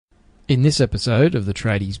In this episode of the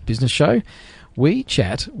Tradies Business Show, we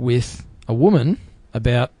chat with a woman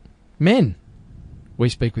about men. We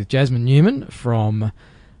speak with Jasmine Newman from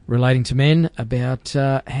Relating to Men about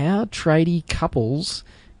how tradie couples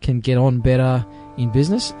can get on better in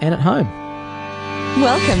business and at home.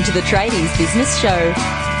 Welcome to the Tradies Business Show,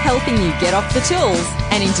 helping you get off the tools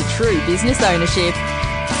and into true business ownership,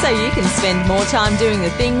 so you can spend more time doing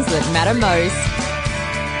the things that matter most.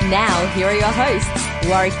 Now, here are your hosts,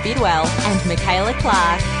 Warwick Bidwell and Michaela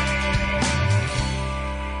Clark.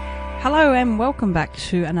 Hello and welcome back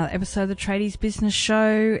to another episode of the Tradies Business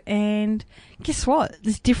Show. And guess what?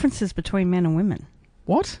 There's differences between men and women.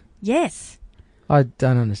 What? Yes. I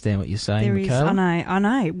don't understand what you're saying, There is. Michaela. I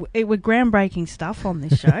know. We're groundbreaking stuff on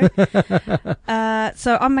this show.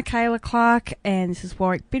 So I'm Michaela Clark and this is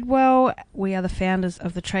Warwick Bidwell. We are the founders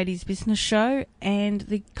of the Tradies Business Show and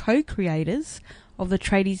the co-creators of the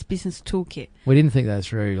Tradies Business Toolkit. We didn't think that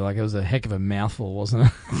through. Like, it was a heck of a mouthful, wasn't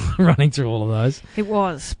it? Running through all of those. It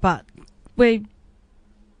was, but we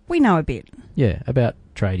know a bit. Yeah, about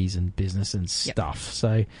tradies and business and stuff.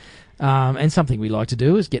 So, and something we like to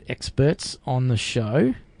do is get experts on the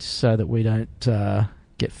show so that we don't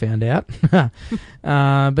get found out.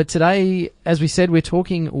 But today, as we said, we're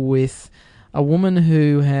talking with a woman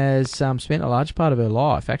who has spent a large part of her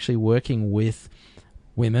life actually working with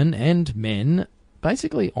women and men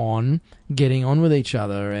basically on getting on with each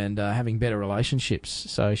other and having better relationships.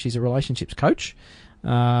 So she's a relationships coach. She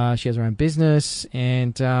has her own business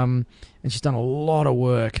and she's done a lot of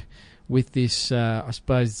work with this, I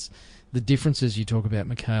suppose, the differences you talk about,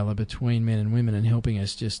 Michaela, between men and women and helping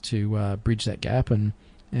us just to bridge that gap and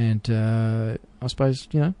I suppose,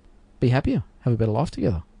 you know, be happier, have a better life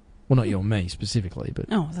together. Well, not you and me specifically, but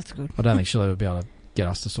Oh, that's good. I don't think she'll ever be able to get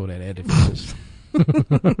us to sort out our differences.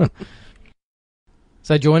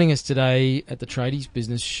 So joining us today at the Tradies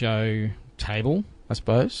Business Show table, I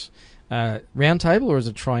suppose, round table or is it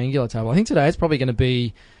a triangular table? I think today it's probably going to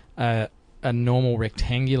be a normal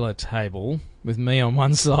rectangular table with me on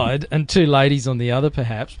one side and two ladies on the other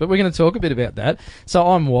perhaps, but we're going to talk a bit about that. So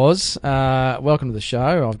I'm Woz, welcome to the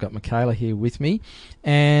show. I've got Michaela here with me,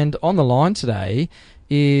 and on the line today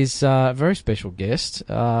is a very special guest,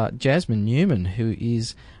 Jasmine Newman, who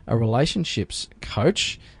is a relationships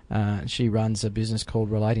coach. She runs a business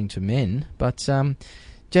called Relating to Men. But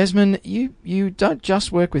Jasmine, you don't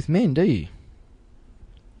just work with men, do you?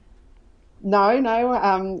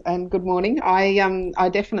 No, and good morning. I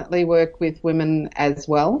definitely work with women as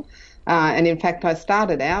well. And in fact, I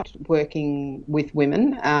started out working with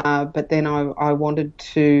women, but then I wanted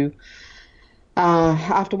to,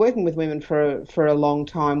 after working with women for a long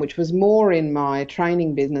time, which was more in my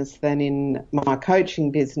training business than in my coaching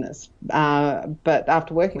business, but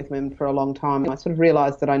after working with women for a long time, I sort of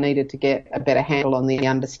realised that I needed to get a better handle on the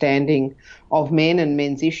understanding of men and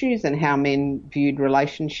men's issues and how men viewed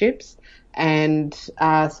relationships. And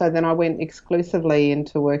so then I went exclusively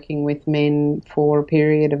into working with men for a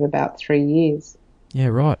period of about 3 years. Yeah,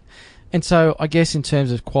 right. And so I guess in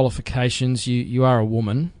terms of qualifications, you are a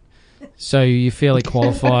woman, so you're fairly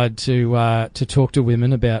qualified to talk to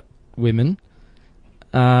women about women.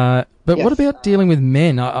 But Yes. what about dealing with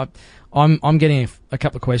men? I'm getting a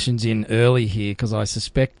couple of questions in early here because I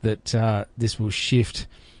suspect that this will shift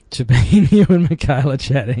to being you and Michaela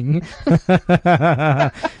chatting.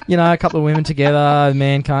 You know, a couple of women together, a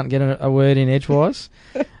man can't get a word in edgewise.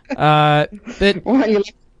 But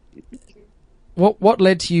what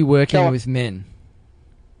led to you working with men?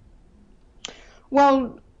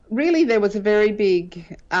 Well, really there was a very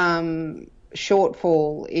big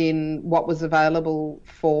shortfall in what was available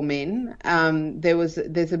for men.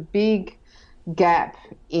 There's a big gap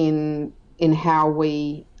in how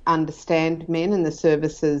we understand men and the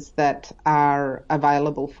services that are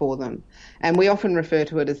available for them. And we often refer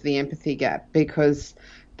to it as the empathy gap because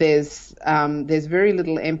there's very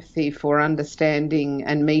little empathy for understanding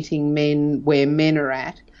and meeting men where men are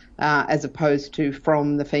at, as opposed to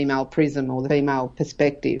from the female prism or the female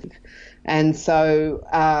perspective. And so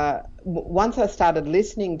once I started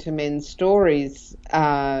listening to men's stories, in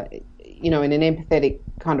an empathetic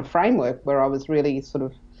kind of framework where I was really sort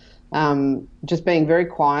of just being very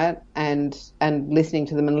quiet and listening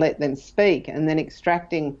to them and let them speak, and then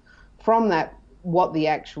extracting from that what the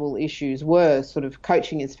actual issues were. Sort of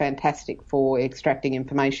coaching is fantastic for extracting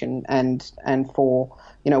information and for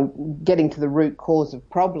getting to the root cause of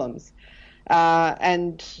problems.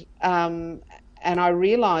 And I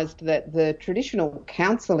realised that the traditional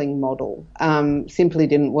counselling model simply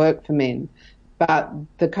didn't work for men. But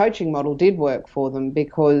the coaching model did work for them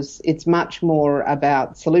because it's much more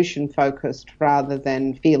about solution focused rather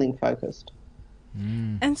than feeling focused.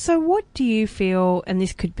 And so what do you feel, and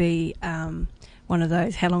this could be one of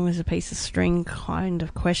those how long is a piece of string kind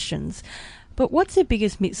of questions, but what's the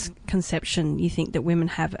biggest misconception you think that women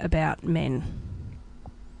have about men?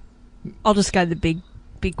 I'll just go the big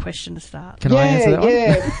question to start. Can I answer that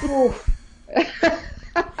one?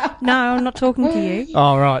 No, I'm not talking to you.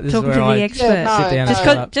 Oh, right. This talking is to where the I expert. sit down and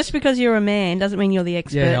shut up. Just because you're a man doesn't mean you're the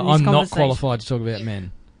expert Yeah, in this I'm not conversation. qualified to talk about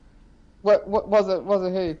men. What was it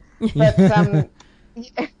who? But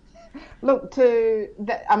look,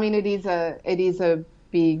 I mean, it is a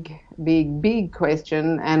big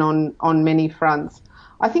question, and on many fronts.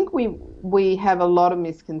 I think we have a lot of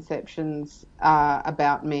misconceptions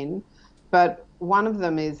about men, but one of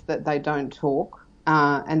them is that they don't talk,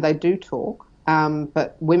 and they do talk,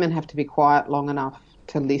 but women have to be quiet long enough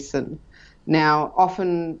to listen. Now,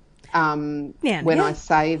 often when I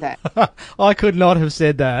say that, I could not have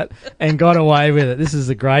said that and got away with it. This is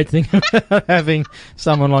the great thing about having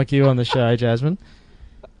someone like you on the show, Jasmine.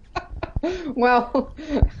 Well,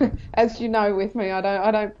 as you know, with me,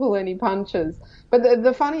 I don't pull any punches. But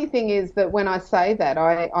the funny thing is that when I say that,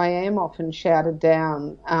 I am often shouted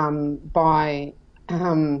down by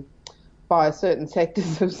certain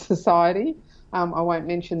sectors of society. I won't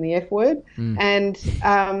mention the F word, and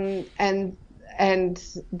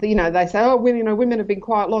you know, they say, oh, women have been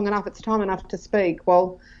quiet long enough. It's time enough to speak.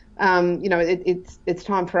 Well, you know, it's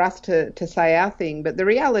time for us to say our thing. But the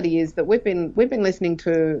reality is that we've been listening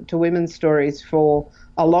to women's stories for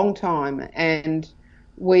a long time, and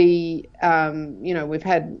we, you know, we've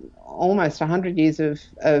had almost 100 years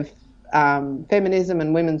of feminism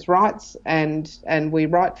and women's rights, and we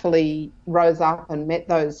rightfully rose up and met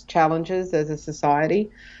those challenges as a society.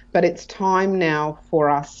 But it's time now for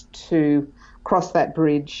us to cross that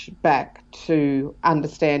bridge back to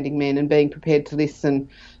understanding men and being prepared to listen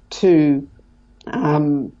to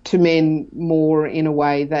men more in a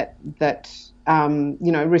way that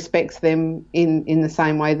you know, respects them in the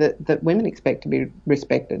same way that women expect to be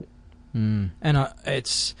respected. And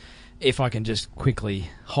it's, if I can just quickly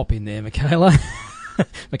hop in there, Michaela.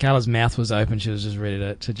 Michaela's mouth was open; she was just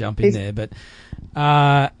ready to jump in there. But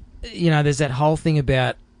you know, there's that whole thing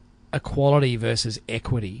about equality versus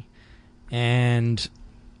equity. And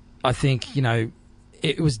I think, you know,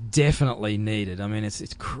 it was definitely needed. I mean,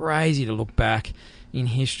 it's crazy to look back in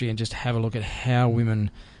history and just have a look at how women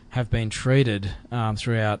have been treated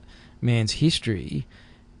throughout man's history.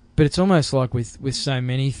 But it's almost like with so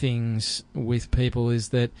many things with people is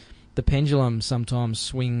that the pendulum sometimes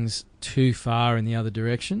swings too far in the other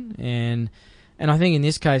direction. And I think in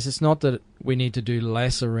this case, it's not that we need to do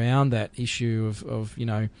less around that issue of you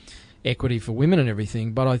know, equity for women and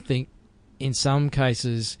everything, but I think in some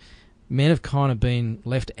cases, men have kind of been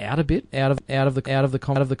left out a bit, out of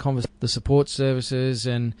the support services.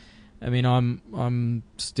 And I mean, I'm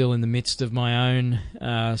still in the midst of my own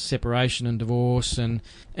separation and divorce, and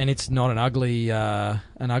it's not an ugly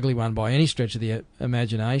one by any stretch of the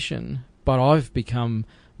imagination. But I've become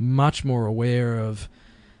much more aware of,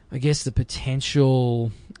 I guess, the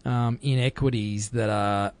potential inequities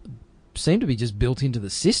that seem to be just built into the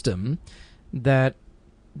system that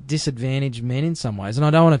disadvantage men in some ways. And I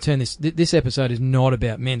don't want to turn this episode is not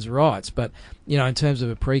about men's rights, but you know, in terms of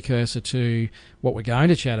a precursor to what we're going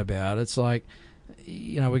to chat about, it's like,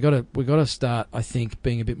 you know, we got to start, I think,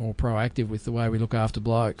 being a bit more proactive with the way we look after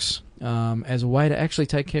blokes as a way to actually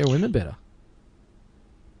take care of women better.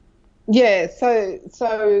 Yeah, so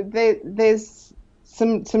there's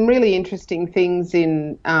some really interesting things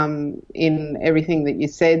in everything that you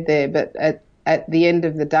said there, but at the end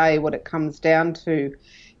of the day, what it comes down to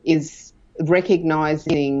is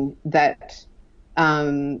recognising that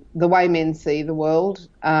the way men see the world,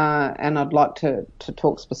 and I'd like to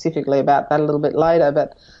talk specifically about that a little bit later,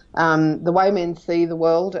 but the way men see the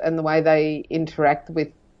world and the way they interact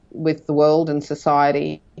with the world and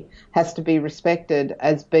society has to be respected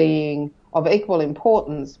as being of equal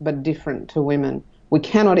importance but different to women. We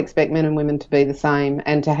cannot expect men and women to be the same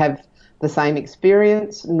and to have the same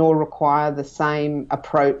experience, nor require the same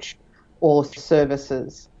approach or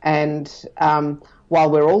services. And while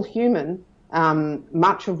we're all human,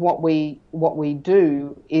 much of what we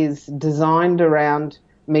do is designed around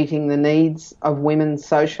meeting the needs of women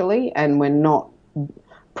socially, and we're not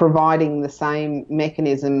providing the same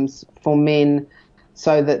mechanisms for men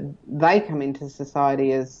so that they come into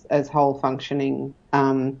society as whole functioning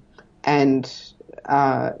and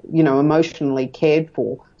you know, emotionally cared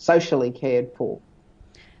for, socially cared for.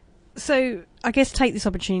 So I guess take this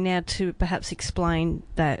opportunity now to perhaps explain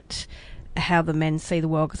that how the men see the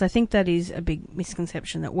world, because I think that is a big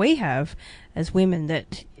misconception that we have as women,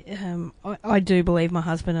 that I do believe my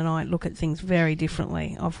husband and I look at things very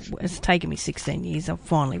differently. It's taken me 16 years. I've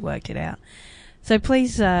finally worked it out. So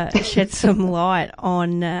please shed some light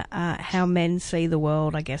on how men see the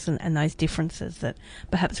world, I guess, and those differences that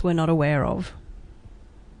perhaps we're not aware of.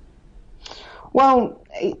 Well,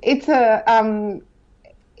 it's an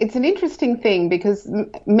interesting thing because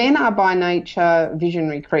men are by nature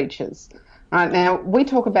visionary creatures. Now, we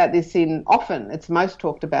talk about this it's most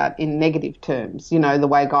talked about in negative terms, the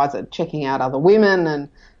way guys are checking out other women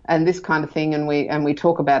and this kind of thing, and we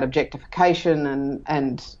talk about objectification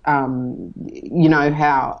and how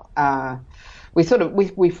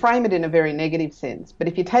we frame it in a very negative sense. But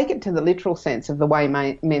if you take it to the literal sense of the way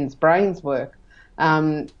men's brains work,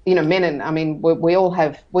 men we all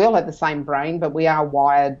have the same brain, but we are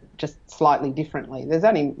wired just slightly differently. There's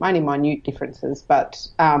only minute differences, but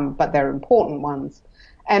they're important ones.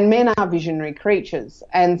 And men are visionary creatures.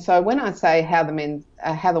 And so when I say how men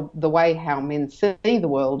see the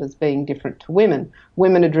world as being different to women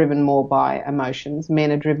are driven more by emotions,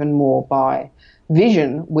 men are driven more by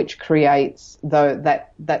vision, which creates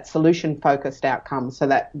that solution-focused outcome. So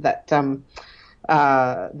that sort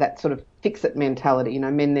of fix-it mentality.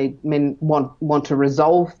 Men want to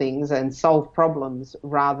resolve things and solve problems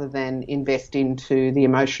rather than invest into the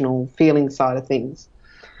emotional feeling side of things.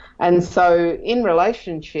 And so in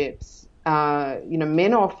relationships,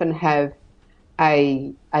 men often have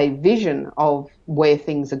a vision of where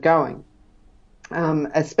things are going,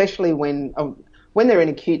 especially when they're in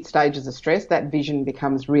acute stages of stress. That vision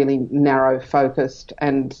becomes really narrow focused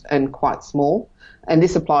and quite small, and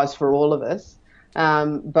this applies for all of us.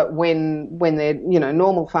 But when they're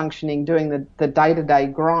normal functioning, doing the day-to-day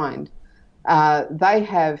grind, they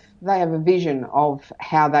have a vision of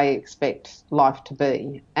how they expect life to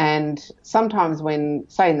be. And sometimes when,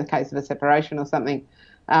 say in the case of a separation or something,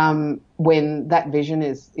 when that vision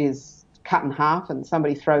is cut in half and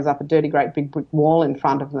somebody throws up a dirty great big brick wall in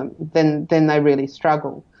front of them, then they really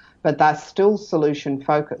struggle. But they're still solution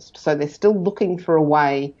focused, so they're still looking for a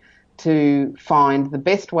way to find the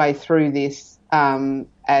best way through this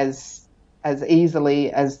as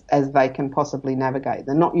easily as they can possibly navigate.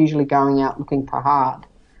 They're not usually going out looking for hard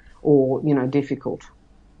or difficult.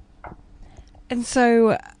 And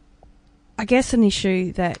so I guess an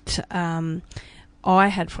issue that I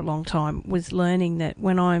had for a long time was learning that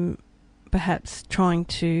when I'm perhaps trying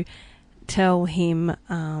to tell him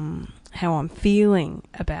how I'm feeling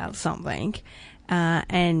about something,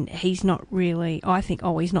 and he's not really, I think,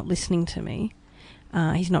 he's not listening to me.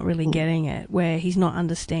 He's not really getting it, where he's not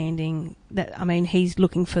understanding that. I mean, he's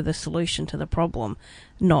looking for the solution to the problem,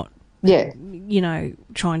 not,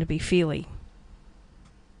 trying to be feely.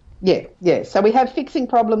 Yeah. So we have fixing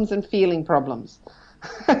problems and feeling problems.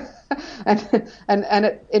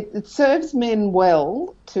 and it serves men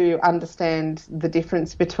well to understand the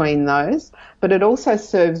difference between those, but it also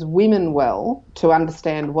serves women well to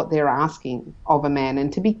understand what they're asking of a man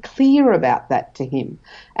and to be clear about that to him,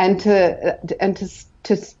 and to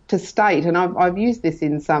state. And I've used this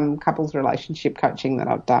in some couples relationship coaching that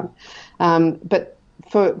I've done, but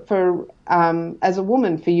for as a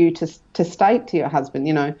woman, for you to state to your husband,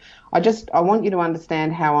 I want you to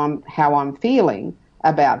understand how I'm feeling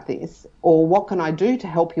about this, or what can I do to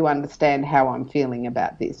help you understand how I'm feeling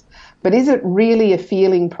about this. But is it really a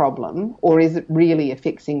feeling problem, or is it really a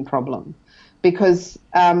fixing problem? Because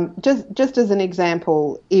just as an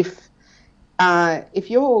example, if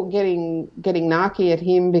you're getting narky at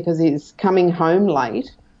him because he's coming home late,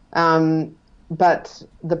 but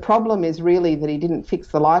the problem is really that he didn't fix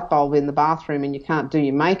the light bulb in the bathroom and you can't do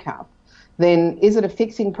your makeup, then is it a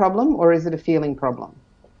fixing problem or is it a feeling problem?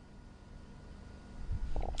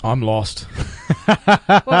 I'm lost.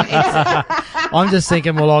 I'm just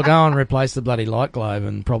thinking, well, I'll go and replace the bloody light globe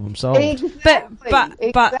and problem solved.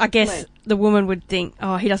 Exactly, but I guess the woman would think,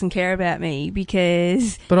 he doesn't care about me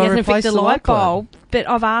because he hasn't fixed the light bulb. But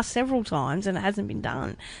I've asked several times and it hasn't been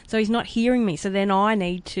done. So he's not hearing me. So then I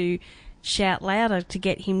need to shout louder to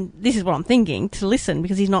get him, this is what I'm thinking, to listen,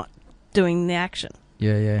 because he's not doing the action.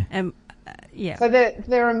 Yeah. Yeah. So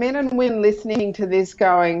there are men and women listening to this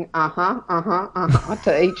going,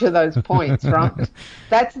 to each of those points, right?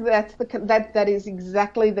 That is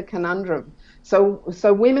exactly the conundrum.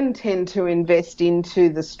 So women tend to invest into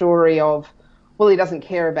the story of, well, he doesn't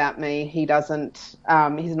care about me. He doesn't.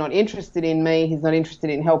 He's not interested in me. He's not interested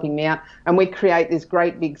in helping me out. And we create this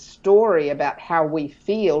great big story about how we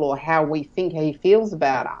feel or how we think he feels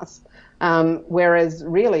about us. Whereas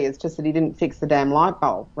really it's just that he didn't fix the damn light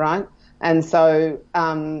bulb, right? And so,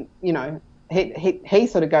 he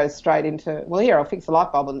sort of goes straight into, well, here, I'll fix the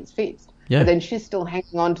light bulb and it's fixed. Yeah. But then she's still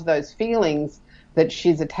hanging on to those feelings that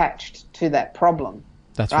she's attached to that problem.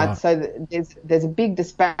 That's right. So there's a big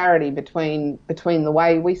disparity between the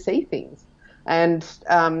way we see things, and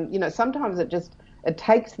sometimes it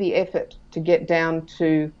takes the effort to get down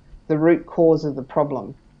to the root cause of the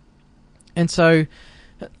problem. And so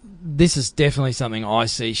this is definitely something I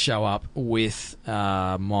see show up with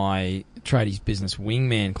my Tradies Business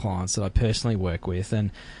Wingman clients that I personally work with,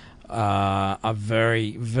 and a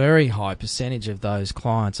very, very high percentage of those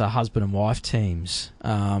clients are husband and wife teams.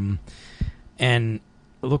 And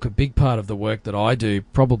look, a big part of the work that I do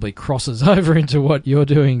probably crosses over into what you're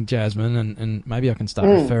doing, Jasmine, and maybe I can start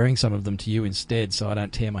referring some of them to you instead so I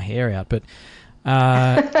don't tear my hair out. But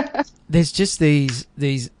there's just these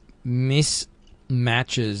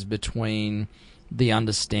mismatches between the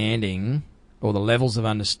understanding or the levels of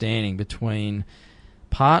understanding between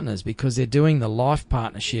partners, because they're doing the life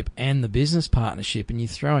partnership and the business partnership, and you're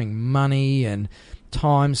throwing money and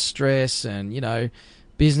time stress and,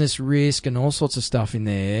 business risk and all sorts of stuff in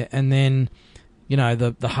there. And then,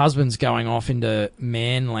 the husband's going off into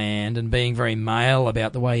man land and being very male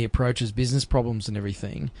about the way he approaches business problems and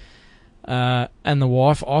everything. And the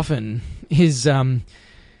wife often is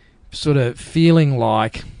sort of feeling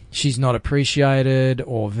like she's not appreciated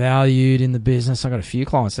or valued in the business. I've got a few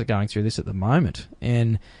clients that are going through this at the moment,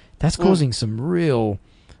 and that's causing some real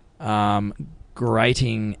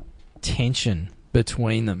grating tension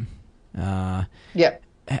between them. Yep.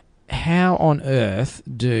 How on earth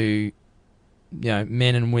do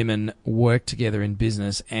men and women work together in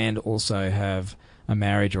business and also have a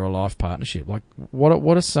marriage or a life partnership? Like,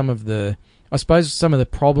 what are some of the, I suppose, some of the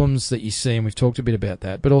problems that you see, and we've talked a bit about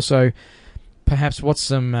that, but also perhaps what's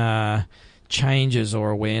some changes or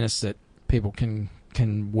awareness that people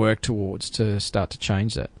can work towards to start to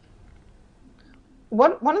change that?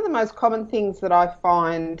 One of the most common things that I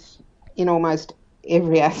find in almost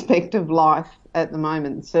every aspect of life at the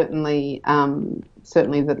moment, certainly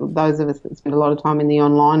that those of us that spend a lot of time in the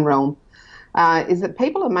online realm, is that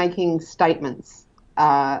people are making statements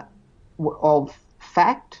of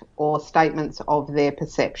fact or statements of their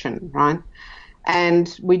perception, right?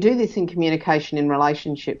 And we do this in communication in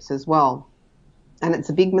relationships as well. And it's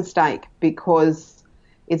a big mistake, because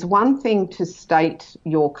it's one thing to state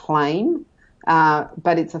your claim,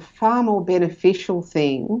 but it's a far more beneficial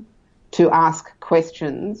thing to ask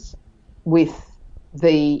questions with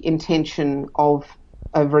the intention of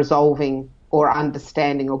resolving or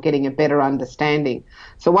understanding or getting a better understanding.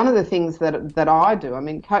 So one of the things that I do,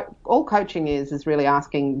 all coaching is really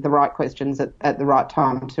asking the right questions at the right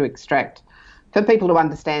time to extract, for people to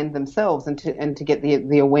understand themselves and to get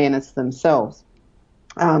the awareness themselves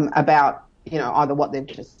about either what they've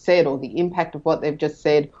just said or the impact of what they've just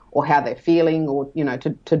said or how they're feeling, or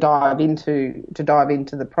to dive into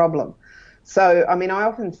the problem. So I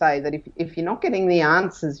often say that if you're not getting the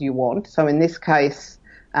answers you want, so in this case,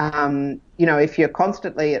 if you're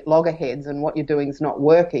constantly at loggerheads and what you're doing is not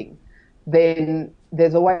working, then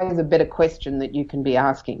there's always a better question that you can be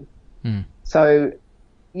asking. So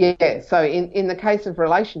so in the case of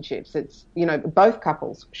relationships, it's, both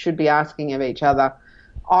couples should be asking of each other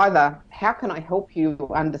either, how can I help you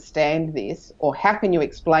understand this, or how can you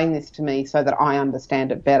explain this to me so that I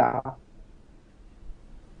understand it better?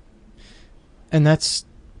 And that's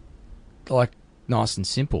like nice and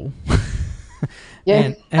simple.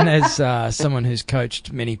 Yeah. and as someone who's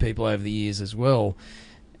coached many people over the years as well,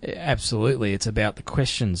 absolutely, it's about the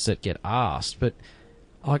questions that get asked. But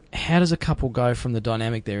like, how does a couple go from the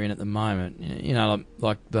dynamic they're in at the moment,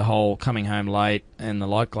 like the whole coming home late and the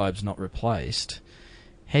light globe's not replaced?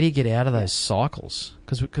 How do you get out of those cycles?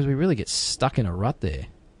 Because we really get stuck in a rut there.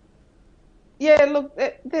 Yeah, look,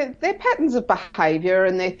 they're patterns of behaviour,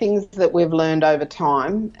 and they're things that we've learned over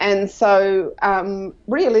time. And so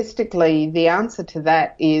realistically, the answer to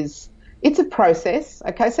that is it's a process,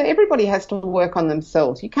 okay? So everybody has to work on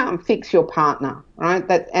themselves. You can't fix your partner, right?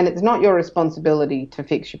 And it's not your responsibility to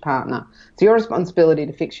fix your partner. It's your responsibility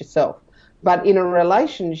to fix yourself. But in a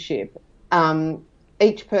relationship,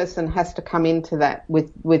 each person has to come into that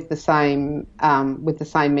with the same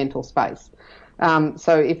mental space.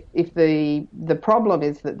 So if the problem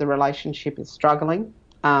is that the relationship is struggling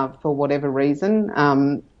for whatever reason,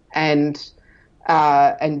 and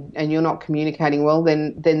you're not communicating well,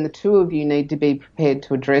 then the two of you need to be prepared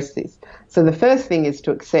to address this. So the first thing is to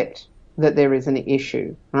accept that there is an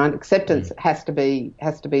issue, right? Acceptance has to be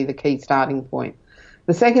the key starting point.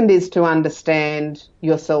 The second is to understand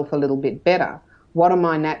yourself a little bit better. What's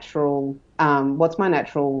my natural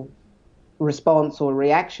response or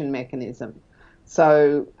reaction mechanism?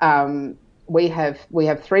 So we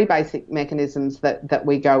have three basic mechanisms that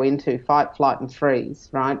we go into: fight, flight, and freeze.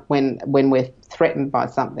 Right, when we're threatened by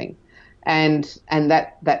something, and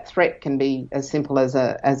that threat can be as simple as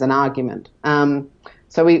an argument.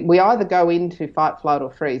 So we either go into fight, flight,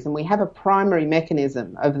 or freeze, and we have a primary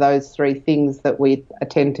mechanism of those three things that we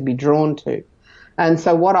tend to be drawn to. And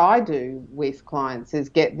so what I do with clients is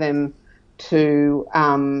get them to,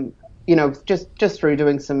 just through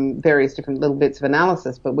doing some various different little bits of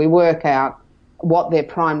analysis, but we work out what their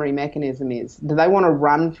primary mechanism is. Do they want to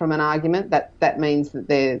run from an argument? That means that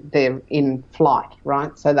they're in flight,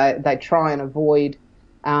 right? So they try and avoid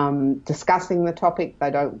discussing the topic.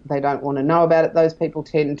 They don't want to know about it. Those people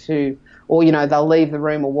tend to, or they'll leave the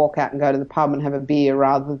room or walk out and go to the pub and have a beer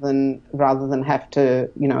rather than have to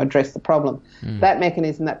address the problem. That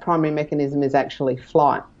mechanism, that primary mechanism, is actually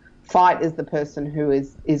flight. Fight is the person who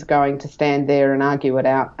is going to stand there and argue it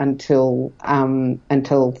out until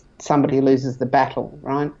somebody loses the battle,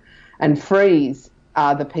 right? And freeze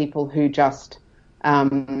are the people who just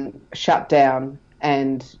shut down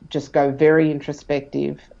and just go very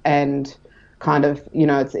introspective and kind of,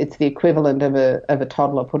 it's the equivalent of a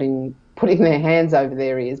toddler putting their hands over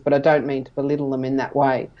their ears, but I don't mean to belittle them in that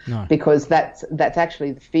way, no. Because that's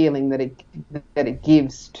actually the feeling that it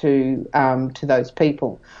gives to those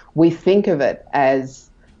people. We think of it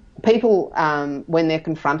as people when they're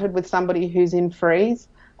confronted with somebody who's in freeze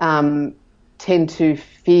tend to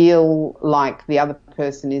feel like the other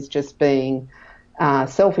person is just being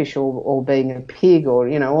selfish or being a pig, or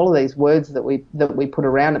all of these words that we put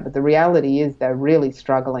around it. But the reality is they're really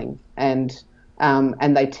struggling, and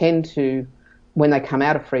they tend to, when they come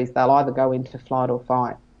out of freeze, they'll either go into flight or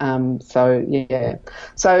fight. So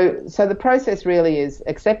the process really is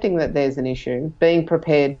accepting that there's an issue, being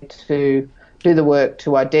prepared to do the work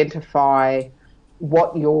to identify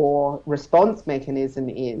what your response mechanism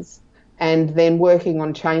is, and then working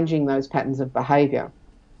on changing those patterns of behaviour.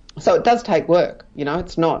 So it does take work,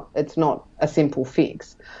 it's not a simple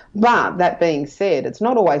fix. But that being said, it's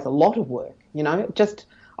not always a lot of work,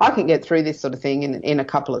 I can get through this sort of thing in a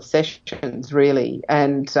couple of sessions, really.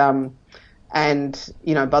 And by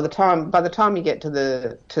the time you get to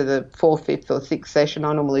the fourth, fifth or sixth session,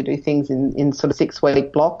 I normally do things in sort of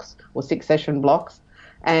 6-week blocks or 6-session blocks.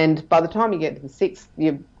 And by the time you get to the sixth,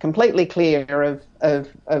 you're completely clear of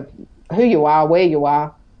who you are, where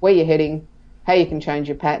you're heading, how you can change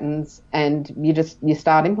your patterns, and you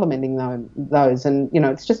start implementing those. And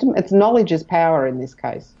it's knowledge is power in this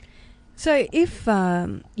case. So if you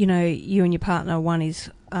and your partner, one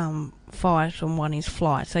is fight and one is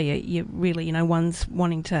flight, so you really one's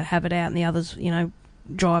wanting to have it out and the other's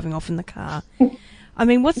driving off in the car. I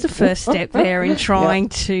mean, what's the first step there in trying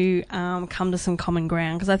to come to some common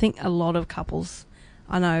ground? Because I think a lot of couples,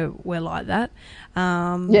 I know we're like that.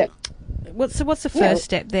 What's the first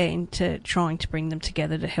step there into trying to bring them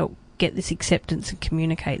together to help get this acceptance and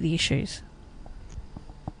communicate the issues?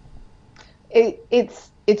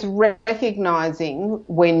 It's recognising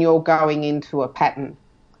when you're going into a pattern,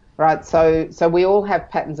 right? So we all have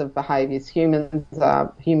patterns of behaviours. Humans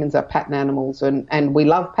are pattern animals, and we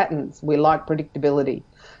love patterns. We like predictability,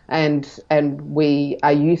 and we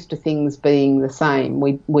are used to things being the same.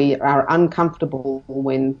 We are uncomfortable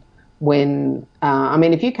when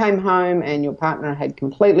if you came home and your partner had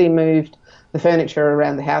completely moved the furniture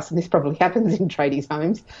around the house, and this probably happens in tradies'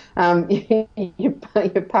 homes,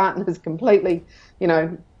 your partner's completely,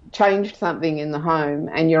 changed something in the home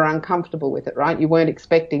and you're uncomfortable with it, right? You weren't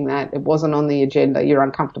expecting that. It wasn't on the agenda. You're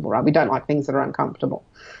uncomfortable, right? We don't like things that are uncomfortable.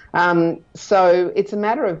 So it's a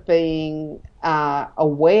matter of being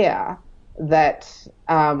aware that,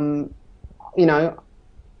 that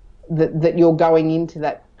you're going into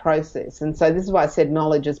that process. And so this is why I said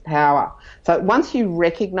knowledge is power. So once you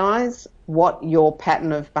recognise what your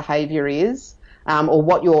pattern of behaviour is, or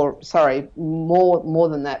what your, more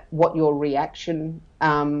than that, what your reaction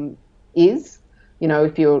is,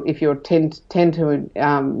 if you're tend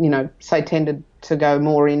to go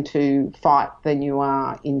more into fight than you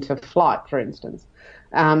are into flight, for instance,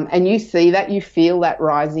 and you see that, you feel that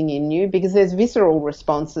rising in you, because there's visceral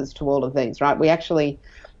responses to all of these, right? We actually,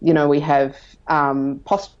 we have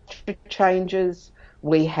posture changes,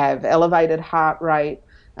 we have elevated heart rate,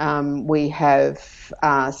 we have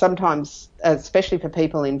sometimes, especially for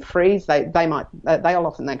people in freeze, they'll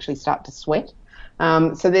often actually start to sweat.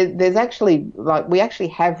 So there's actually, we actually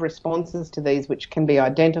have responses to these which can be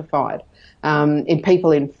identified. In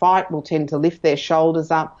people in fight will tend to lift their shoulders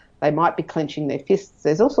up. They might be clenching their fists.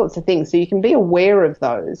 There's all sorts of things. So you can be aware of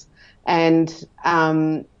those. And,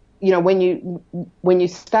 when you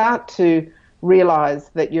start to realise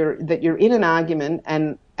that you're in an argument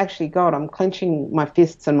and actually, God, I'm clenching my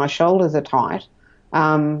fists and my shoulders are tight.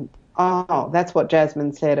 Oh, that's what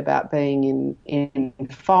Jasmine said about being in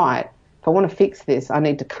fight. If I want to fix this, I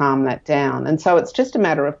need to calm that down. And so it's just a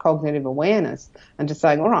matter of cognitive awareness and just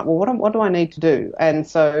saying, all right, well, what do I need to do? And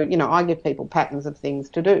so, I give people patterns of things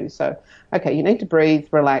to do. So, okay, you need to breathe,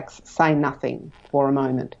 relax, say nothing for a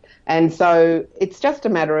moment. And so it's just a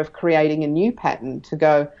matter of creating a new pattern to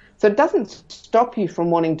go. So it doesn't stop you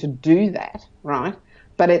from wanting to do that, right?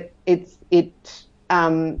 But it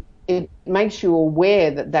makes you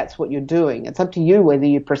aware that that's what you're doing. It's up to you whether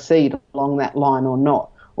you proceed along that line or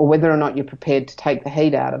not, or whether or not you're prepared to take the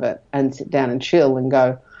heat out of it and sit down and chill and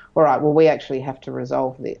go, all right, well, we actually have to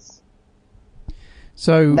resolve this.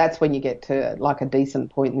 So that's when you get to like a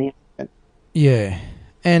decent point in the argument. Yeah,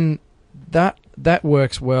 and that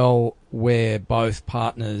works well where both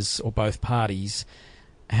partners or both parties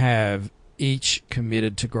have each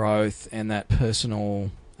committed to growth and that personal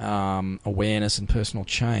awareness and personal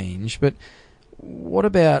change. But what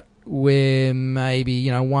about where maybe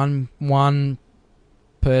one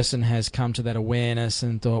person has come to that awareness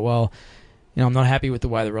and thought, well, I'm not happy with the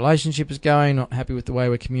way the relationship is going, not happy with the way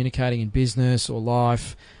we're communicating in business or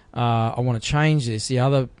life, I want to change this. The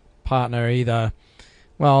other partner either,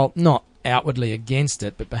 well, not outwardly against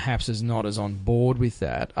it, but perhaps is not as on board with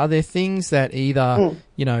that. Are there things that either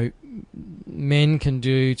men can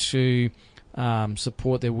do to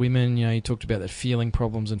support their women? You talked about that feeling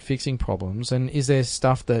problems and fixing problems, and is there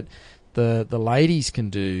stuff that the ladies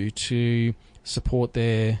can do to support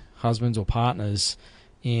their husbands or partners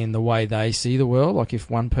in the way they see the world, like if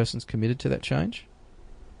one person's committed to that change?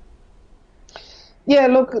 Yeah,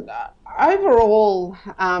 look, overall,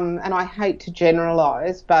 and I hate to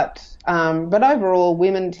generalise, but overall,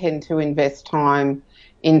 women tend to invest time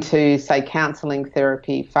into, say, counselling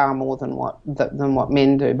therapy far more than what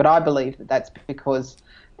men do. But I believe that that's because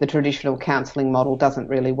the traditional counselling model doesn't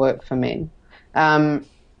really work for men. I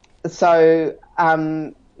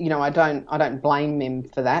don't blame men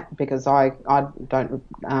for that, because I don't,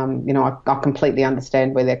 I completely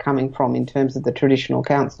understand where they're coming from in terms of the traditional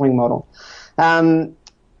counselling model.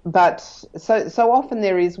 But so often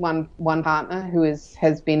there is one partner who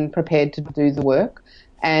has been prepared to do the work,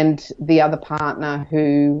 and the other partner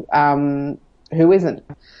who isn't.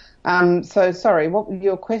 So sorry, what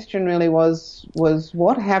your question really was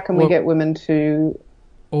what? How can we get women to?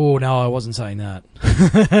 Oh, no, I wasn't saying that.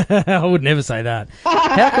 I would never say that.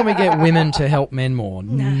 How can we get women to help men more?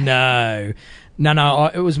 No.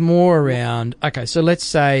 It was more around, okay, so let's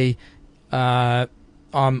say I'm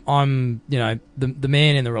the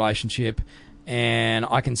man in the relationship, and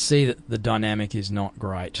I can see that the dynamic is not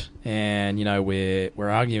great. And, we're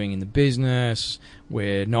arguing in the business,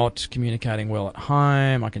 we're not communicating well at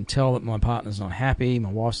home, I can tell that my partner's not happy, my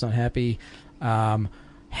wife's not happy.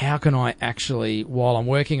 How can I actually, while I'm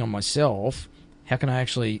working on myself, how can I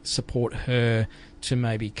actually support her to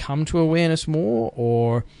maybe come to awareness more,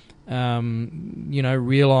 or,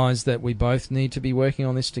 realise that we both need to be working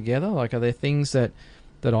on this together? Like, are there things that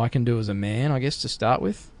I can do as a man, I guess, to start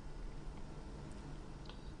with?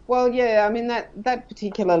 Well, yeah, I mean, that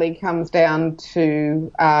particularly comes down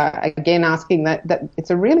to, again, asking that it's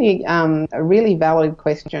a really valid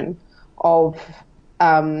question of,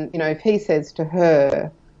 if he says to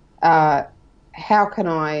her, how can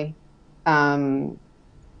I,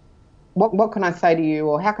 what can I say to you,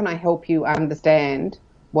 or how can I help you understand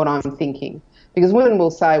what I'm thinking? Because women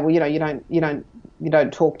will say, well, you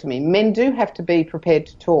don't talk to me. Men do have to be prepared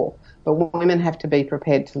to talk, but women have to be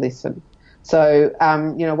prepared to listen. So,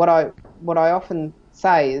 what I often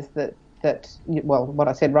say is that what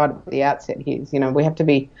I said right at the outset here is, we have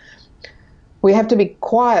to be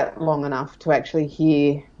quiet long enough to actually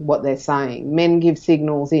hear what they're saying. Men give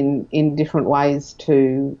signals in different ways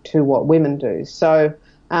to what women do. So,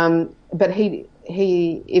 but if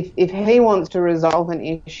he wants to resolve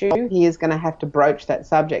an issue, he is going to have to broach that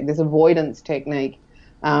subject. There's avoidance technique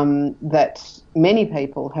that many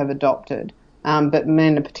people have adopted, but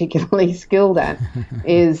men are particularly skilled at,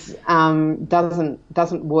 is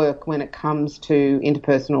doesn't work when it comes to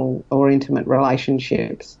interpersonal or intimate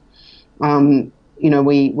relationships.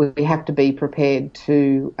 We have to be prepared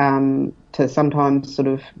to sometimes sort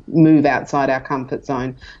of move outside our comfort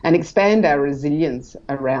zone and expand our resilience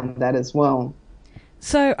around that as well.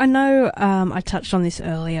 So I know I touched on this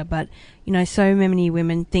earlier, but, so many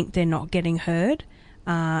women think they're not getting heard,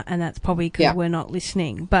 and that's probably because we're not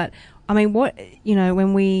listening. But, I mean,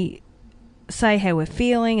 when we say how we're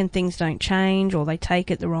feeling and things don't change, or they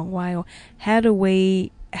take it the wrong way, or how do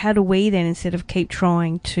we then, instead of keep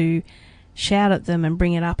trying to shout at them and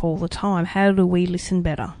bring it up all the time, how do we listen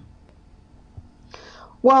better?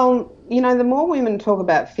 Well, the more women talk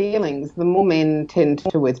about feelings, the more men tend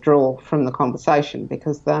to withdraw from the conversation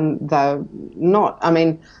because they're not. I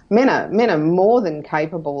mean, men are more than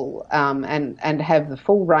capable and have the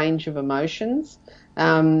full range of emotions.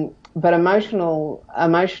 But emotional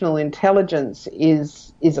intelligence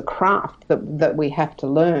is a craft that we have to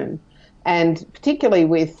learn, and particularly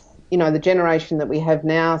with the generation that we have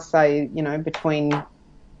now, say between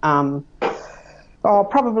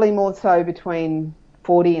probably more so between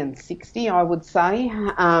 40 and 60, I would say,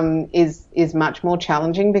 is much more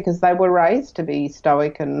challenging because they were raised to be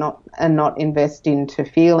stoic and not invest into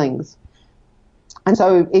feelings. And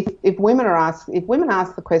so if women ask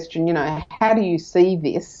the question, how do you see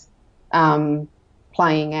this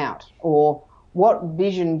playing out, or what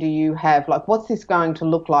vision do you have? Like, what's this going to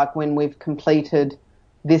look like when we've completed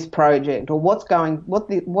this project, or what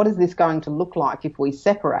is this going to look like if we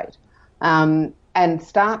separate? And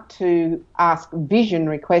start to ask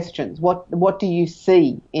visionary questions. What do you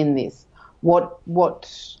see in this? What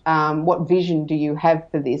vision do you have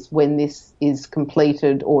for this when this is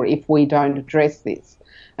completed, or if we don't address this?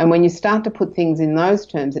 And when you start to put things in those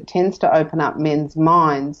terms, it tends to open up men's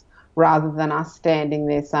minds rather than us standing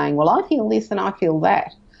there saying, well, I feel this and I feel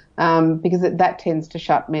that, because that tends to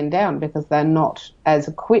shut men down because they're not as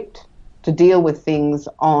equipped to deal with things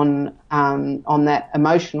on that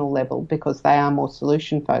emotional level because they are more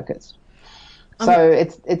solution focused. So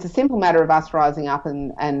it's a simple matter of us rising up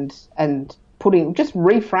and just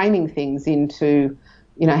reframing things into,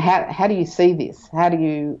 how do you see this? How do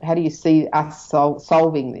you see us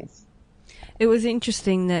solving this? It was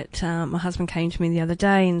interesting that my husband came to me the other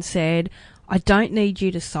day and said, I don't need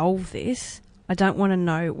you to solve this. I don't want to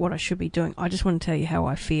know what I should be doing. I just want to tell you how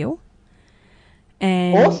I feel.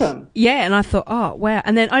 And awesome. Yeah, and I thought, oh, wow.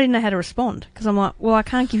 And then I didn't know how to respond because I'm like, well, I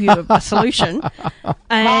can't give you a solution.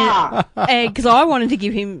 And because I wanted to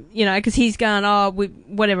give him, because he's going,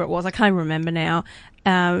 whatever it was, I can't remember now.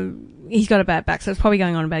 He's got a bad back, so it's probably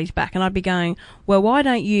going on about his back. And I'd be going, well, why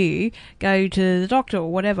don't you go to the doctor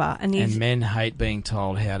or whatever? And men hate being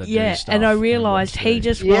told how to do stuff. Yeah, and I realised he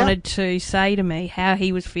just wanted to say to me how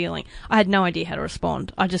he was feeling. I had no idea how to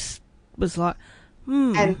respond. I just was like,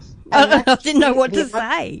 And I didn't know what to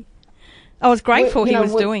say. I was grateful he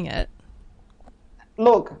was doing it.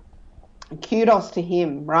 Look, kudos to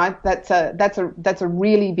him, right? That's a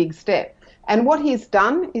really big step. And what he's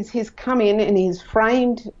done is he's come in and he's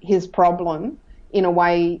framed his problem in a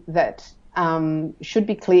way that should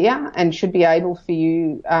be clear and should be able for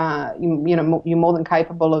you. You're more than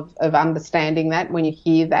capable of understanding that when you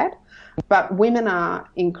hear that. But women are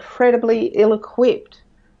incredibly ill-equipped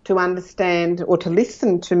to understand or to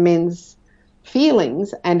listen to men's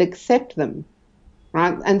feelings and accept them,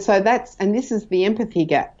 right? And so this is the empathy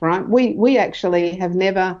gap, right? We actually have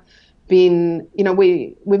never been,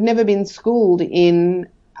 we've never been schooled in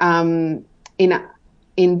being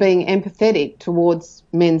empathetic towards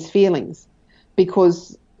men's feelings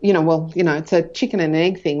because, it's a chicken and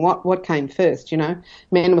egg thing. What came first,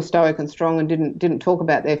 Men were stoic and strong and didn't talk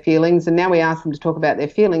about their feelings, and now we ask them to talk about their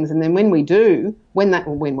feelings, and then when they do,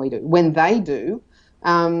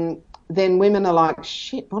 then women are like,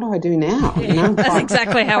 shit, what do I do now? That's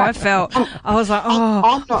exactly how I felt. I was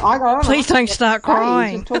like, please don't start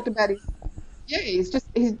crying. He's just talked about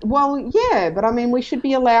but I mean, we should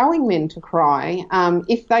be allowing men to cry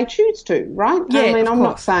if they choose to, right? Yeah, I mean,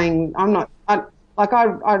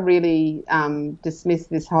 I really dismiss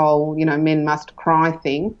this whole, men must cry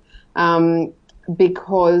thing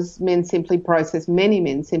because many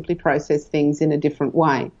men simply process things in a different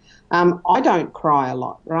way. I don't cry a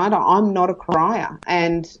lot, right? I'm not a crier.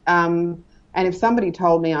 And if somebody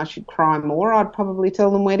told me I should cry more, I'd probably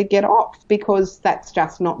tell them where to get off because that's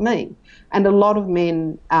just not me. And a lot of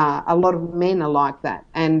men are like that,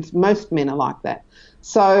 and most men are like that.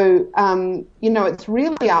 So, it's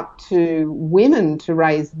really up to women to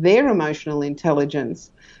raise their emotional intelligence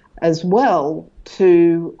as well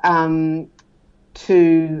to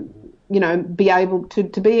be able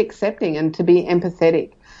to be accepting and to be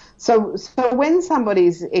empathetic. So when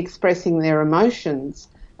somebody's expressing their emotions,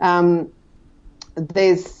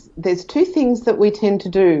 there's two things that we tend to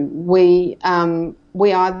do. We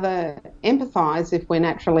either empathise if we're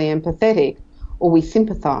naturally empathetic, or we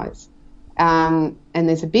sympathise. And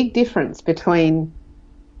there's a big difference between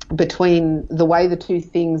the way the two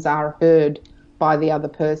things are heard by the other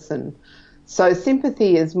person. So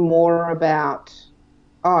sympathy is more about,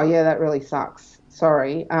 oh yeah, that really sucks.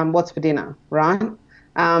 Sorry, what's for dinner, right?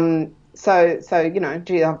 Gee,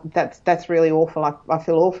 that's really awful. I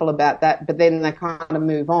feel awful about that, but then they kind of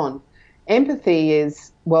move on. Empathy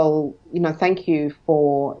is well, thank you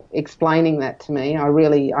for explaining that to me.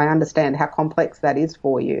 I understand how complex that is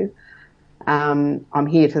for you. I'm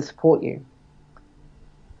here to support you.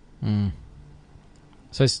 Mm.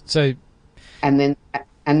 So, and then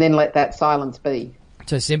let that silence be.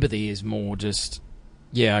 So sympathy is more just,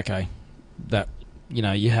 yeah, okay, that,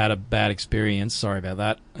 you had a bad experience, sorry about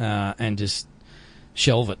that, and just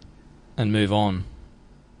shelve it and move on.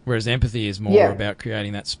 Whereas empathy is more about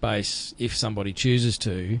creating that space, if somebody chooses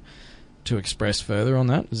to express further on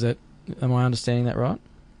that. Am I understanding that right?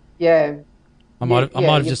 Yeah. I might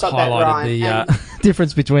have just highlighted the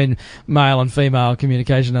difference between male and female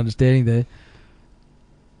communication understanding there.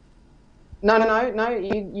 No,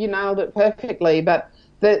 you nailed it perfectly. But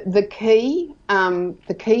the key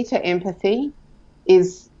to empathy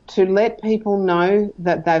is to let people know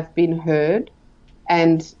that they've been heard,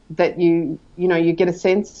 and that you get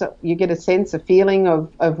a feeling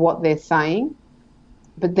of what they're saying,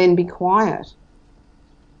 but then be quiet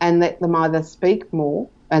and let them either speak more,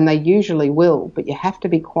 and they usually will, but you have to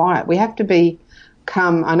be quiet. We have to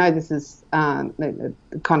become, I know this is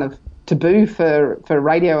kind of taboo for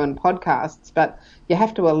radio and podcasts, but you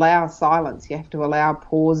have to allow silence. You have to allow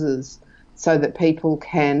pauses so that people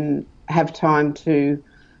can have time to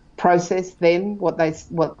process then what they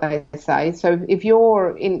say. So if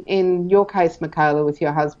you're in your case, Michaela, with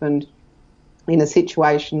your husband in a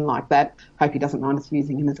situation like that, hope he doesn't mind us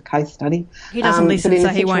using him as a case study. He doesn't listen, so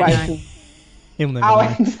he won't know. He'll never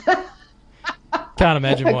know. Can't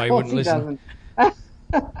imagine why he wouldn't listen.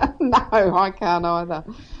 No, I can't either.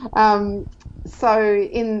 So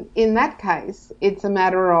in that case, it's a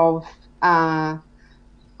matter of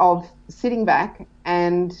sitting back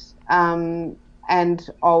and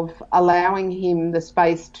of allowing him the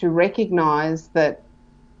space to recognise that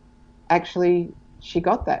actually she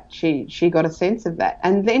got that. She got a sense of that.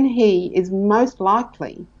 And then he is most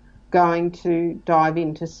likely going to dive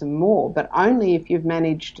into some more, but only if you've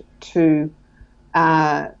managed to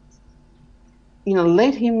let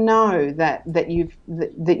him know that you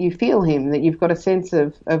feel him, that you've got a sense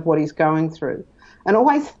of what he's going through. And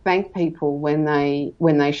always thank people when they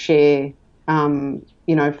share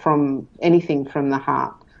from anything from the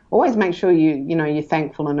heart. Always make sure you're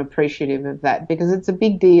thankful and appreciative of that, because it's a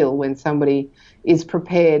big deal when somebody is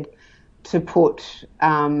prepared to put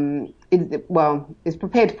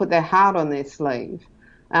their heart on their sleeve.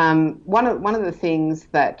 One of the things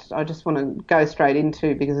that I just want to go straight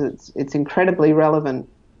into, because it's incredibly relevant,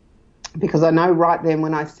 because I know right then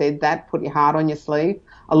when I said that, put your heart on your sleeve,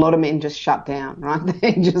 a lot of men just shut down, right?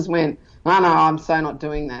 They just went, no, I'm so not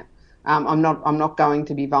doing that. I'm not going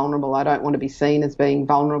to be vulnerable. I don't want to be seen as being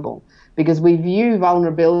vulnerable, because we view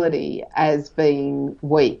vulnerability as being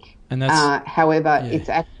weak. And that's, however, it's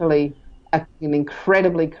actually an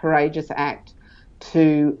incredibly courageous act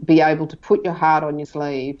to be able to put your heart on your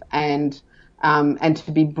sleeve and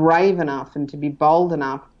to be brave enough and to be bold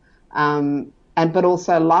enough, but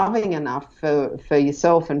also loving enough for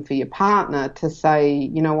yourself and for your partner to say,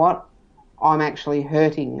 you know what, I'm actually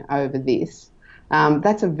hurting over this.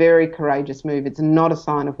 That's a very courageous move. It's not a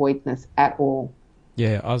sign of weakness at all.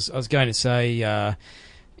 Yeah, I was going to say,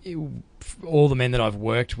 all the men that I've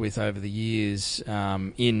worked with over the years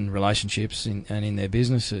in relationships and in their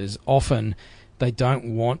businesses, often they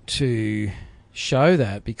don't want to show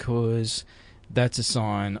that because that's a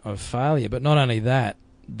sign of failure. But not only that,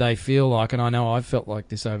 they feel like, and I know I've felt like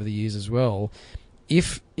this over the years as well,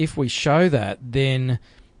 if we show that, then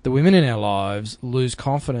the women in our lives lose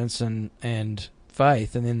confidence and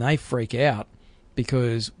faith, and then they freak out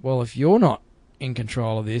because, well, if you're not in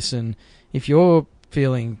control of this and if you're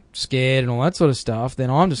feeling scared and all that sort of stuff, then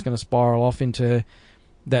I'm just going to spiral off into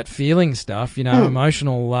that feeling stuff,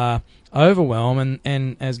 emotional overwhelm.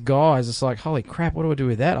 And as guys, it's like, holy crap, what do I do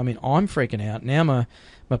with that? I mean, I'm freaking out. Now my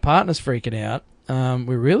partner's freaking out.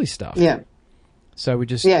 We're really stuffed. Yeah. So we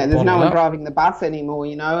just... Yeah, there's no one driving the bus anymore,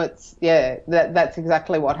 It's, that's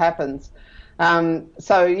exactly what happens.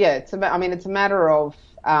 So, yeah, it's a matter of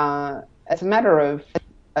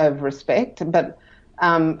respect, but...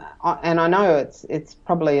 and I know it's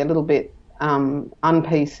probably a little bit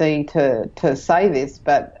un-PC to say this,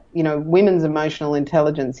 but women's emotional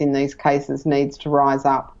intelligence in these cases needs to rise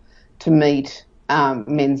up to meet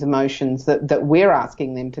men's emotions that we're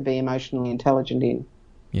asking them to be emotionally intelligent in.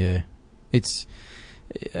 Yeah, it's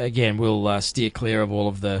again we'll steer clear of all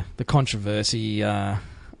of the controversy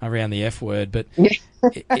around the F word, but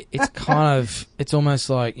it's almost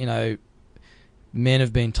like men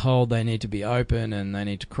have been told they need to be open and they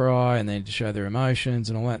need to cry and they need to show their emotions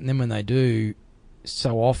and all that. And then when they do,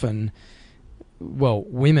 so often, well,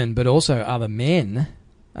 women, but also other men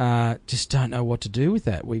just don't know what to do with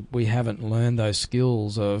that. We haven't learned those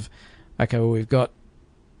skills of, okay, well, we've got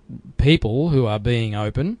people who are being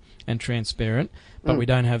open and transparent, but we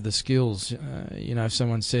don't have the skills. If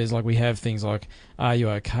someone says, like, we have things like, "Are you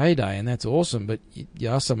okay?" day, and that's awesome, but you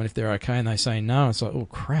ask someone if they're okay and they say no, it's like, oh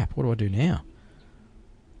crap, what do I do now?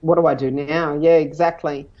 What do I do now? Yeah,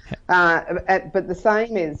 exactly. But the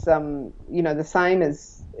same is,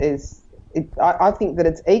 I think that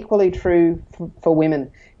it's equally true for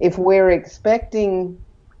women. If we're expecting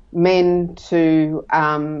men to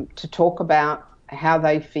talk about how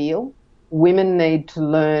they feel, women need to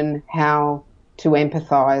learn how to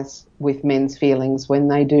empathise with men's feelings when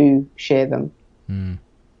they do share them.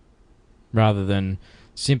 Rather than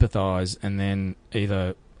sympathise and then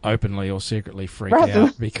either openly or secretly freak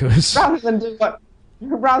out because... Rather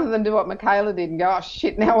than do what Michaela did and go, oh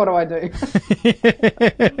shit, now what do I do?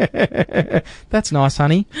 That's nice,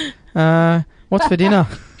 honey. What's for dinner?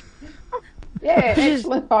 Yeah,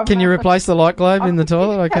 excellent. Can you replace the light globe in the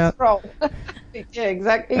toilet? I can't. Yeah,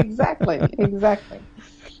 exactly.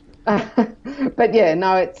 But yeah,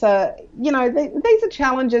 no, it's these are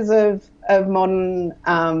challenges of modern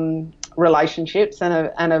relationships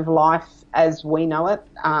and of life as we know it.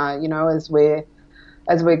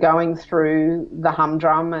 As we're going through the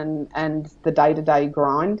humdrum and the day-to-day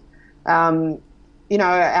grind. The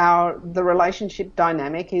relationship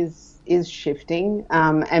dynamic is shifting,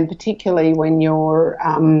 and particularly when you're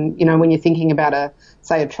thinking about a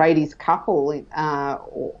tradies couple,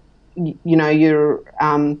 you're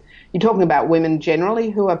talking about women generally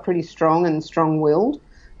who are pretty strong and strong-willed,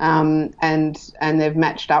 and they've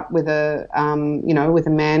matched up with a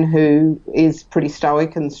man who is pretty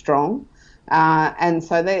stoic and strong, and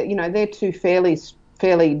so they're two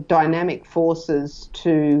fairly dynamic forces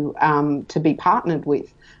to be partnered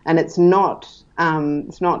with, and it's not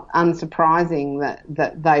unsurprising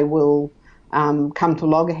that they will come to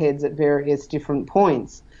loggerheads at various different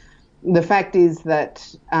points. The fact is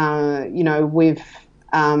that we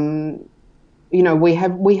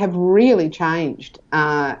have really changed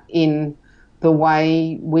in the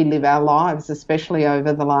way we live our lives, especially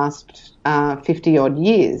over the last 50 odd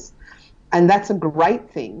years. And that's a great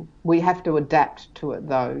thing. We have to adapt to it,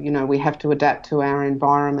 though. We have to adapt to our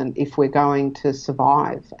environment if we're going to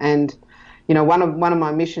survive. And one of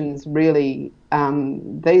my missions really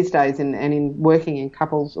these days, in working in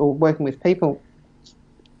couples or working with people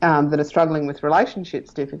that are struggling with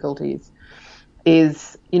relationships difficulties,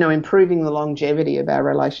 is improving the longevity of our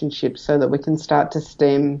relationships so that we can start to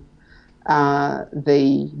stem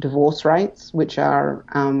the divorce rates, which are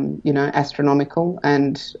astronomical,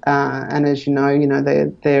 and as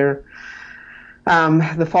they're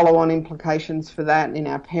the follow-on implications for that in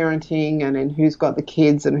our parenting and in who's got the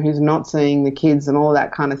kids and who's not seeing the kids and all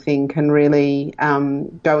that kind of thing can really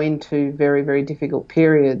go into very, very difficult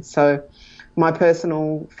periods. So my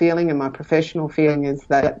personal feeling and my professional feeling is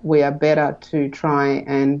that we are better to try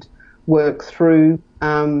and work through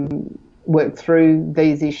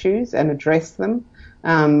these issues and address them,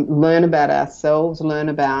 learn about ourselves, learn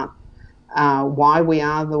about why we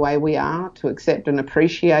are the way we are, to accept and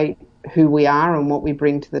appreciate who we are and what we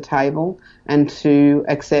bring to the table, and to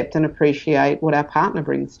accept and appreciate what our partner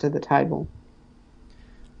brings to the table.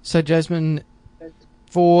 So, Jasmine,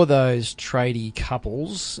 for those tradie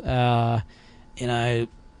couples, there's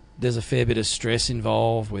a fair bit of stress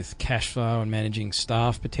involved with cash flow and managing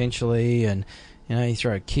staff potentially, and you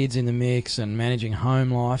throw kids in the mix and managing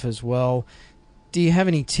home life as well. Do you have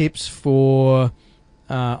any tips for,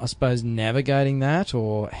 I suppose, navigating that,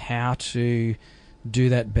 or how to do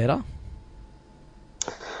that better?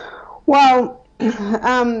 Well,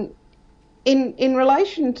 in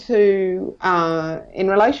relation to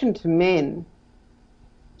men,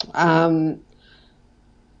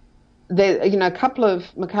 there, a couple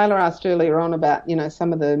of, Michaela asked earlier on about,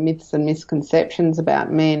 some of the myths and misconceptions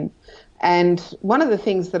about men. And one of the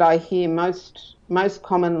things that I hear most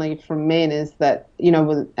commonly from men is that, we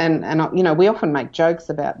often make jokes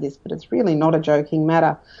about this, but it's really not a joking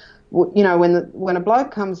matter. When a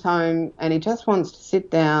bloke comes home and he just wants to sit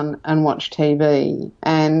down and watch TV,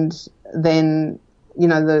 and then,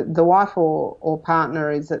 the wife or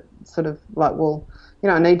partner is at sort of like, well,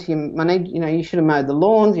 you should have mowed the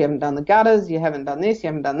lawns, you haven't done the gutters, you haven't done this, you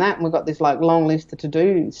haven't done that, and we've got this like long list of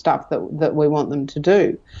to-do stuff that we want them to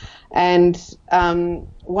do. And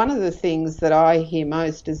one of the things that I hear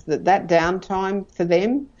most is that downtime for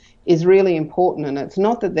them is really important, and it's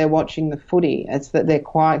not that they're watching the footy, it's that they're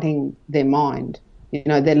quieting their mind.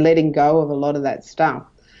 They're letting go of a lot of that stuff.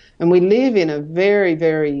 And we live in a very,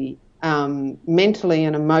 very mentally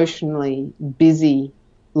and emotionally busy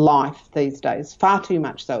life these days, far too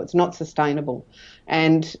much so. It's not sustainable.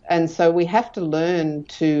 And so we have to learn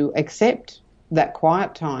to accept that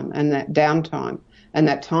quiet time and that downtime and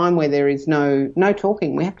that time where there is no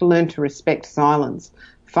talking. We have to learn to respect silence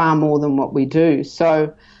far more than what we do.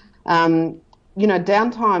 So, downtime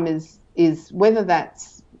is whether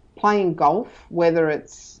that's playing golf, whether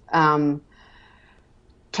it's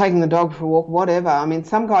taking the dog for a walk, whatever. I mean,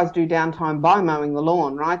 some guys do downtime by mowing the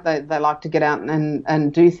lawn, right? They like to get out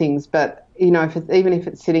and do things. But, even if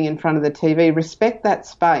it's sitting in front of the TV, respect that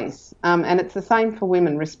space. And it's the same for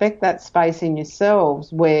women. Respect that space in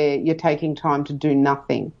yourselves where you're taking time to do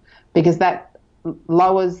nothing, because that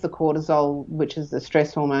lowers the cortisol, which is the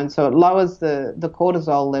stress hormone. So it lowers the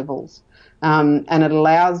cortisol levels, and it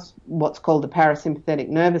allows what's called the parasympathetic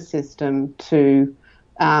nervous system to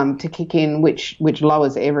kick in, which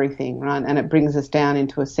lowers everything, right? And it brings us down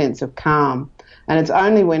into a sense of calm. And it's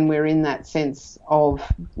only when we're in that sense of,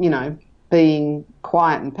 being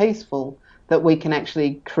quiet and peaceful that we can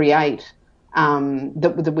actually create,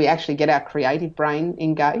 that we actually get our creative brain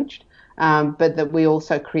engaged, but that we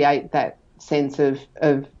also create that sense of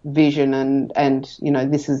vision and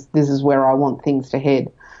this is where I want things to head.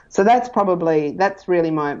 So that's really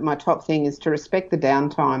my top thing, is to respect the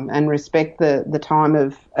downtime and respect the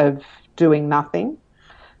time of doing nothing,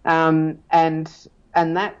 and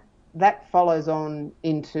that follows on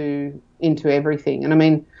into everything. And I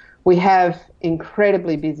mean, we have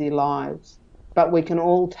incredibly busy lives, but we can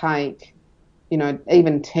all take,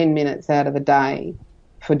 even 10 minutes out of the day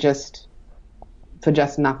for just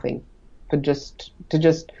nothing,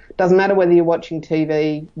 doesn't matter whether you're watching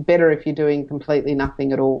TV, better if you're doing completely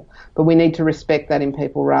nothing at all. But we need to respect that in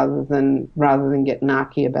people rather than get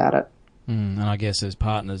narky about it. And I guess as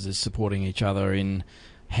partners is supporting each other in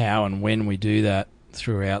how and when we do that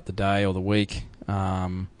throughout the day or the week,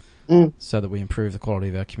 so that we improve the quality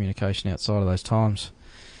of our communication outside of those times.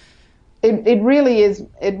 It really is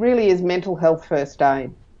mental health first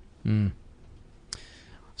aid.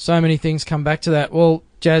 So many things come back to that. Well,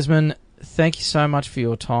 Jasmine, thank you so much for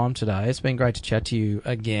your time today. It's been great to chat to you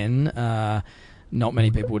again. Not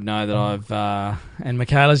many people would know that I've... and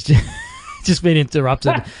Michaela's just been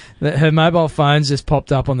interrupted. Her mobile phone's just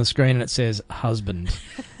popped up on the screen and it says husband.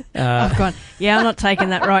 I've gone, I'm not taking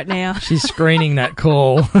that right now. She's screening that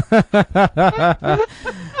call. But,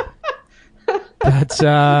 put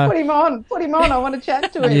him on. I want to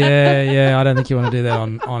chat to him. Yeah. I don't think you want to do that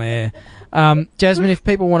on air. Jasmine, if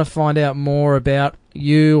people want to find out more about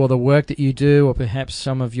you or the work that you do, or perhaps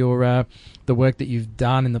some of your the work that you've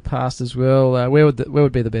done in the past as well, where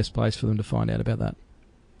would be the best place for them to find out about that?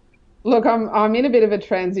 Look, I'm in a bit of a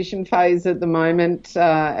transition phase at the moment,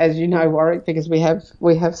 as you know, Warwick, because we have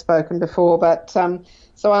spoken before. But so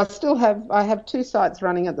I have two sites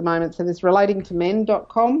running at the moment. So there's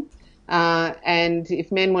relatingtomen.com. And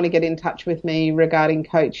if men want to get in touch with me regarding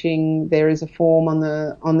coaching, there is a form on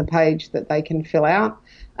the page that they can fill out.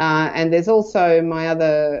 And there's also my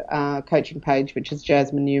other coaching page, which is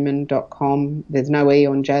jasminenewman.com. There's no E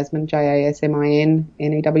on Jasmine,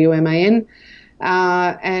 JASMINNEWMAN.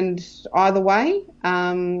 And either way,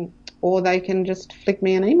 or they can just flick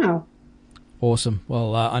me an email. Awesome.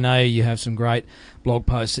 Well, I know you have some great blog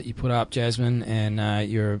posts that you put up, Jasmine, and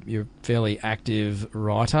you're a fairly active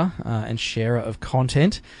writer and sharer of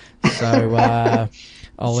content. So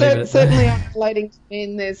I'll leave it at certainly on Relating to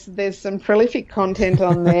Men, there's some prolific content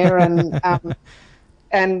on there, and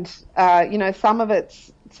some of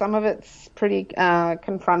it's pretty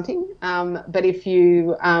confronting. But if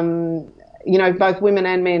you both women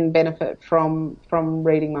and men benefit from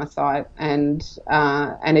reading my site, and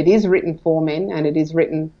it is written for men, and it is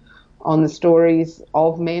written on the stories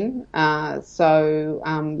of men. There's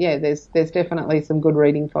definitely some good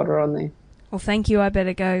reading fodder on there. Well, thank you. I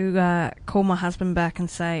better go call my husband back and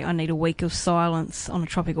say I need a week of silence on a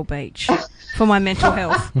tropical beach for my mental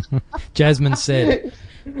health. Jasmine said.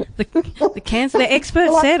 The expert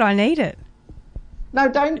said I need it. No,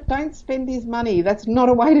 don't spend his money. That's not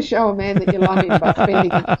a way to show a man that you love him, by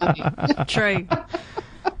spending his money. True.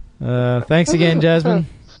 Thanks again, Jasmine.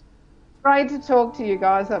 Great to talk to you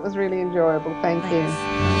guys. That was really enjoyable. Thank you.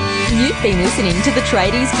 You've been listening to the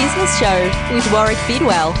Tradies Business Show with Warwick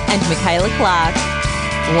Bidwell and Michaela Clark.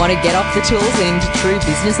 Want to get off the tools and into true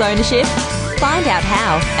business ownership? Find out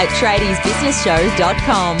how at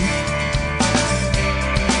tradiesbusinessshow.com.